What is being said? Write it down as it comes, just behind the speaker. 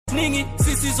Ningi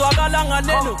sisizwakala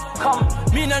nganeno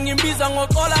mina ngimbiza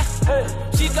ngoxola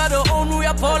she got her own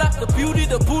uyapola the beauty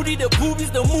the booty the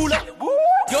boobies the moolah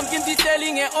yonke into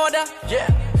ihleli nge-order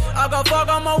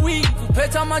akafaka ama-weed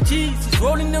uphetha ama-G's he's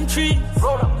rolling them trees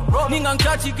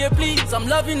ningangijudge ke please I'm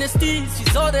loving the steez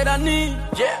she's all that I need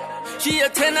she a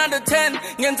 10 out of 10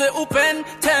 ngenze upen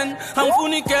 10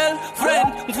 angifuni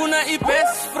girlfriend ngifuna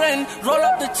i-best friend roll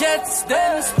up the jets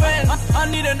then spend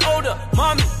I need an older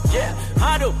mommy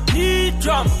I don't need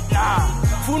drama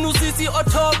funa usisi on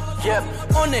top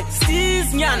on the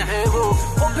steez nyana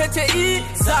ophethe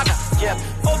izaga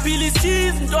opili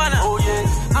cheese ntwana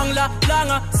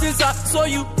angilanga since I saw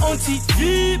you on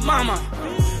TV mama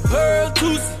Pearl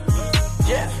tooth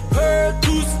Pearl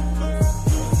tooth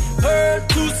Pearl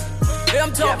tooth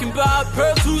I'm talking about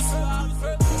pearl tooth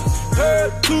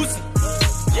Pearl tooth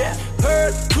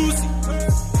Pearl tooth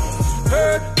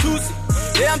Pearl tooth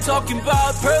I'm talking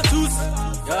about pearl tooth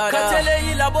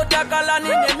Katele ilabo takalani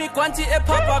nemikwanti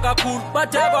epapa kakhulu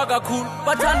badakwa kakhulu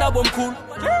bathanda bomkhulu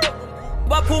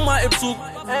baphuma ebusuku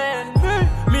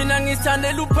mina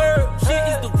ngithandela upearl she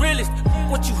is the realest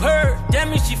what you heard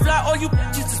damn it she fly all you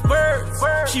bitches is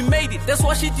birds she made it that's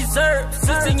what she deserves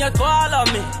sithi ngiyagcwala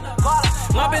mina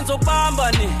ngabe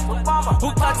ngizobamba ni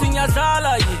ukuphathi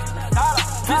ngiyadlala yi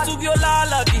fisa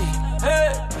ukuyolala ki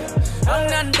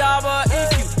anginandaba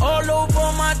if you all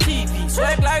over my TV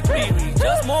swag like Riri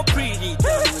just more pretty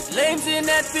with lames in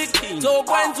that big team so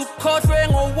kwenza ukukhohlwe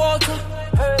ngoWalter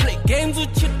play games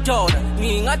with your daughter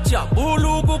ngingajabula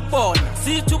ukubona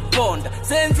sithi ukubonda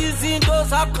senza izinto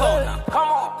zakhona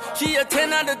she a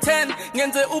 10 out of 10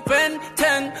 ngenze upen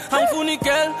 10 angifuni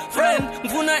girlfriend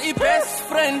ngifuna i-best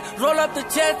friend roll up the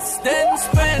jets then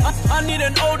spend I need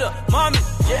an older mommy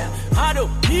I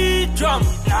don't need drama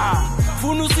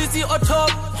funa usisi on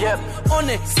top on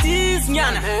the steez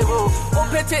nyana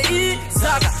ophethe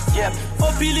izaga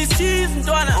opili cheese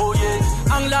ntwana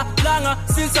angilanga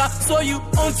since I saw you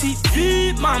on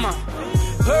TV mama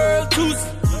pearl tooth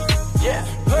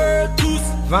pearl tooth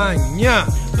Vanya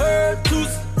pearl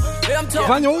tooth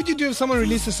Vanya, what would you do if someone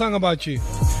released a song about you?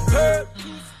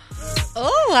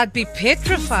 Oh, I'd be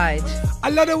petrified. I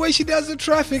love the way she does the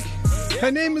traffic.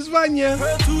 Her name is Vanya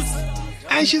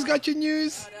and she's got your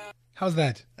news. How's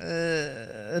that?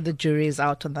 The jury is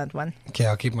out on that one. Okay,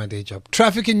 I'll keep my day job.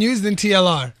 Traffic and news, then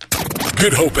TLR.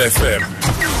 Good Hope FM.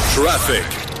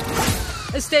 Traffic.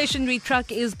 A stationary truck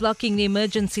is blocking the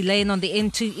emergency lane on the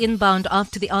N2 inbound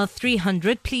after the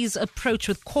R300. Please approach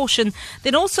with caution.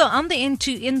 Then also on the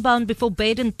N2 inbound before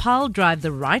Baden-Powell Drive,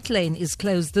 the right lane is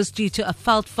closed. This due to a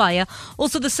fault fire.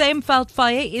 Also, the same fault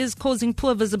fire is causing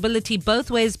poor visibility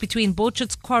both ways between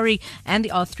Borchards Quarry and the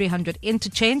R300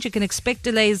 interchange. You can expect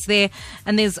delays there.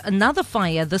 And there's another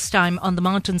fire, this time on the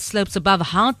mountain slopes above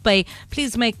Hout Bay.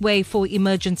 Please make way for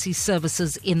emergency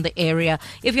services in the area.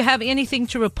 If you have anything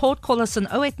to report, call us on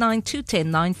 089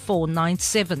 210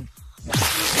 9497.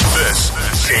 This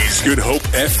is Good Hope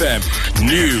FM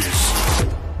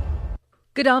News.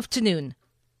 Good afternoon.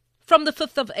 From the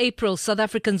 5th of April, South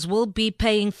Africans will be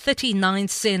paying 39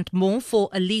 cents more for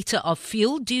a litre of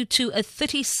fuel due to a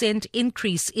 30-cent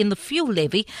increase in the fuel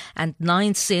levy and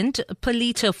 9 cents per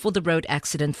litre for the Road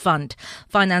Accident Fund.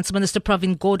 Finance Minister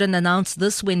Pravin Gordhan announced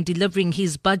this when delivering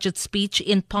his budget speech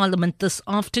in Parliament this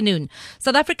afternoon.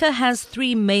 South Africa has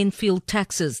three main fuel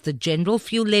taxes: the general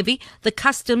fuel levy, the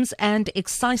customs and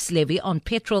excise levy on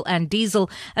petrol and diesel,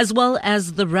 as well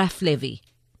as the RAF levy.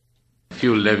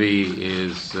 Fuel levy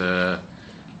is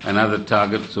another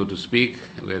target, so to speak,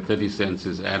 where 30 cents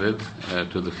is added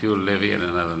to the fuel levy and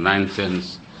another 9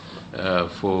 cents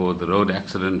for the Road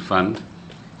Accident Fund.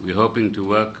 We're hoping to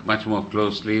work much more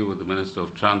closely with the Minister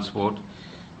of Transport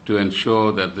to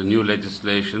ensure that the new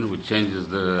legislation, which changes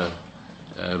the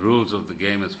rules of the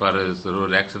game as far as the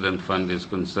Road Accident Fund is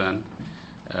concerned,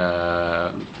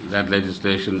 that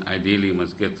legislation ideally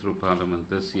must get through Parliament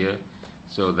this year,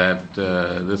 so that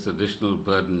this additional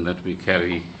burden that we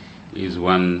carry is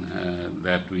one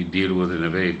that we deal with in a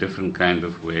very different kind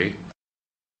of way.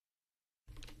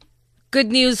 Good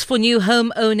news for new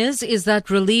home owners is that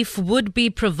relief would be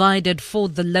provided for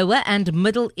the lower and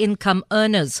middle income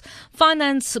earners.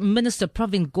 Finance Minister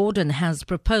Pravin Gordhan has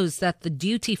proposed that the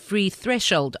duty-free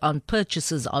threshold on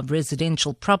purchases of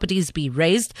residential properties be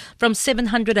raised from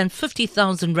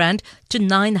 750,000 rand to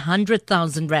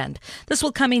 900,000 rand. This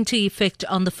will come into effect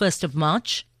on the 1st of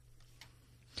March.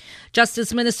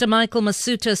 Justice Minister Michael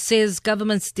Masuta says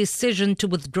government's decision to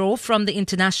withdraw from the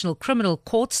International Criminal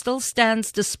Court still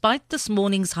stands despite this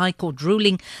morning's High Court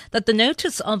ruling that the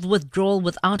notice of withdrawal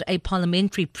without a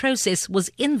parliamentary process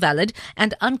was invalid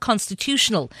and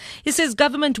unconstitutional. He says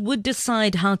government would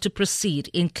decide how to proceed,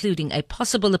 including a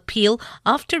possible appeal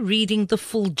after reading the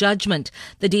full judgment.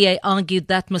 The DA argued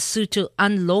that Masuta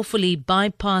unlawfully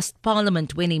bypassed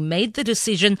Parliament when he made the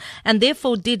decision and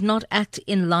therefore did not act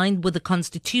in line with the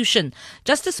Constitution.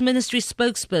 Justice Ministry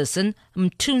spokesperson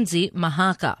Mthunzi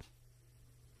Mahaka.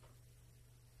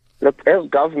 Look, as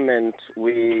government,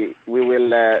 we will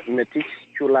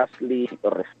meticulously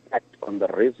reflect on the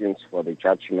reasons for the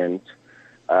judgment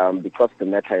because the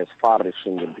matter has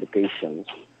far-reaching implications,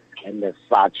 and as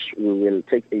such, we will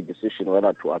take a decision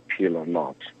whether to appeal or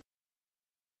not.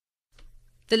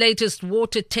 The latest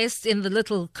water tests in the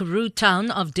little Karoo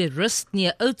town of De Rust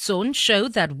near Oudtshoorn show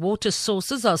that water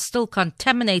sources are still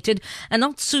contaminated and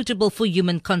not suitable for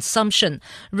human consumption.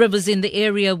 Rivers in the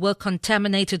area were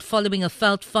contaminated following a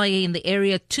veld fire in the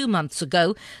area 2 months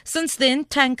ago. Since then,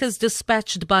 tankers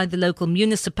dispatched by the local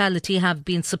municipality have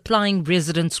been supplying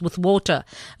residents with water.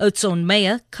 Oudtshoorn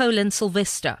Mayor Colin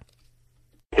Sylvester.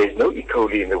 There's no E.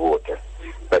 coli in the water,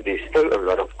 but there's still a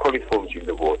lot of coliforms in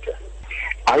the water.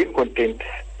 I'm content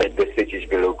at this stage is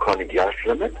below chronic life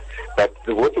limit, but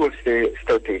the water will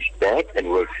still taste bad and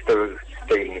will still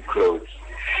stain in clothes.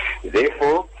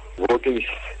 Therefore, water is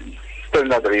still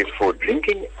not ready for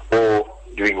drinking or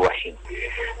doing washing.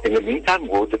 In the meantime,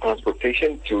 water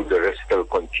transportation to the rest still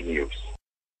continues.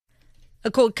 A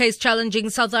court case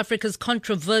challenging South Africa's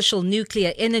controversial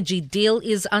nuclear energy deal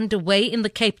is underway in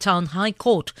the Cape Town High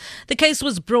Court. The case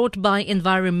was brought by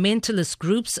environmentalist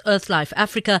groups Earthlife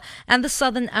Africa and the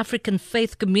Southern African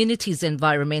Faith Communities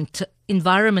Environment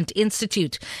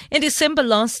Institute. In December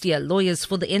last year, lawyers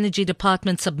for the Energy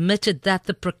Department submitted that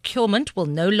the procurement will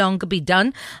no longer be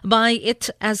done by it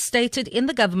as stated in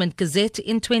the Government Gazette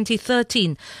in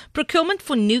 2013. Procurement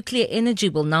for nuclear energy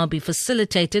will now be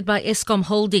facilitated by Eskom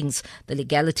Holdings. The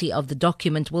legality of the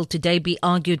document will today be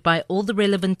argued by all the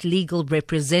relevant legal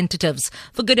representatives.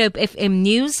 For Good Hope FM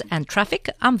News and Traffic,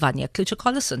 I'm Vanya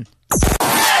Klucher-Collison.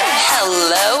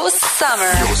 Hello,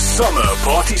 summer. Your summer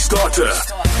party starter.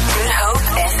 Good Hope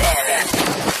FM.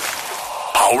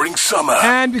 Powering summer.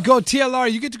 And we go TLR.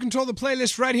 You get to control the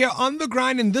playlist right here on the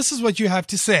grind, and this is what you have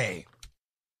to say.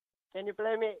 Can you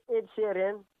play me Ed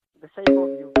Sheeran, The Shape of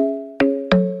You?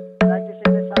 I'd like to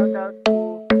send a shout out to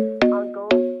Uncle,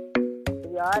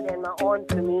 Yard, and my aunt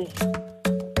to me.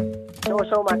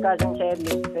 Also my cousin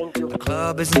Chadley. Thank you. The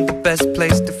club isn't the best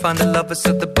place to find the lovers,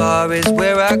 so the bar is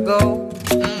where I go.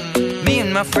 Me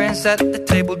and my friends at the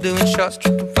table doing shots,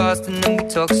 tripping fast, and then we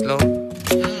talk slow.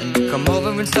 And you come over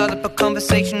and start up a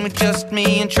conversation with just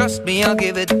me, and trust me, I'll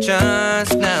give it a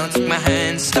chance. Now take my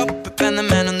hand, stop it, and the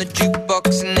man on the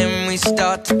jukebox, and then we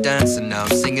start to dance. And now I'm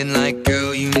singing like,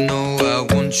 girl, you know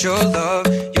I want your love.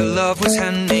 Your love was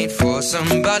handmade for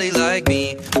somebody like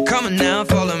me. Come on now,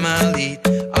 follow my lead.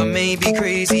 I may be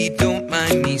crazy, don't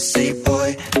mind me. Say,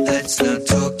 boy, let's not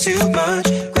talk too much.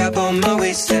 Grab on my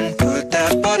waist and put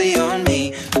that body on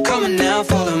me. Come on now,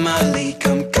 follow my lead.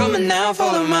 Come on now,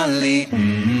 follow my lead.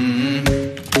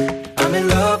 I'm in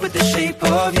love with the shape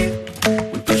of you.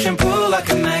 We push and pull like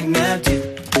a magnet do.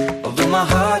 Although my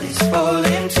heart is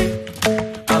falling too.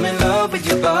 I'm in love with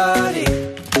your body.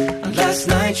 And last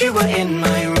night you were in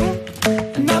my room.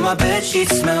 And now my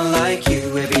bedsheets smell like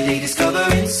you. Every day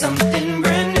discovering something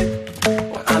brand new.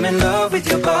 Well, I'm in love with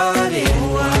your body.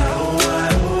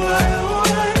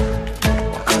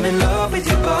 I'm in love with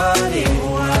your body.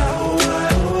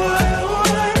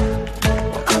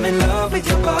 I'm in love with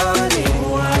your body.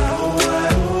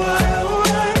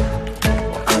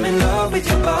 I'm in love with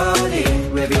your body.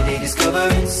 Every day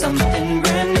discovering something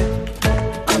brand new.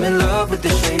 I'm in love with the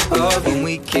shape of you. When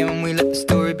we came, we let the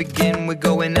story begin. We're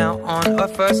going out on our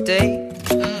first date.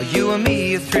 You and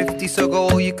me are thrifty, so go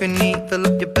all you can eat. Fill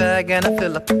up your bag and I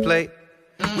fill up the plate.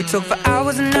 We talk for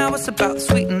hours and hours about the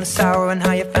sweet and the sour and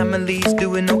how your family's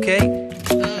doing okay.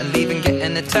 And leaving,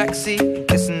 getting a taxi,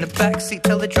 kissing the backseat,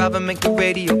 tell the driver make the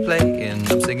radio play. And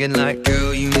I'm singing like,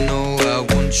 girl, you know I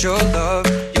want your love.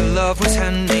 Your love was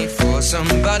handmade for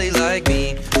somebody like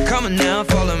me. Come on now,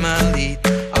 follow my lead.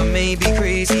 I may be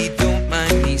crazy, don't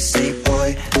mind me. Say,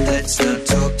 boy, let's not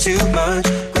talk too much.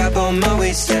 Grab on my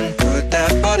waist and put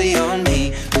that body on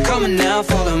me. Come on now,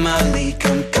 follow my lead.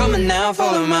 Come on now,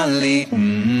 follow my lead.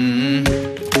 I'm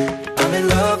in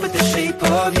love with the shape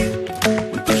of you.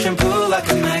 We push and pull like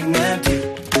a magnet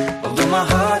do. Although my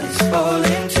heart is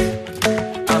falling too.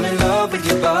 I'm in love with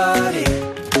your body.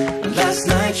 Last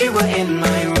night you were in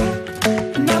my room.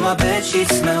 And now my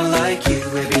bedsheets smell like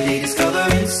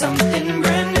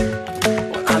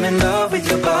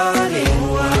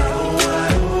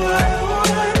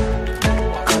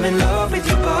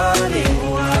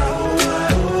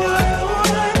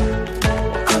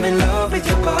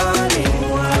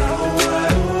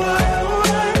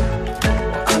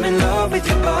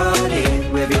your body.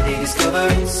 Every day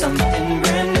discovering something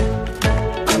brand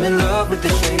new. I'm in love with the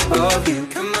shape of you.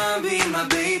 Come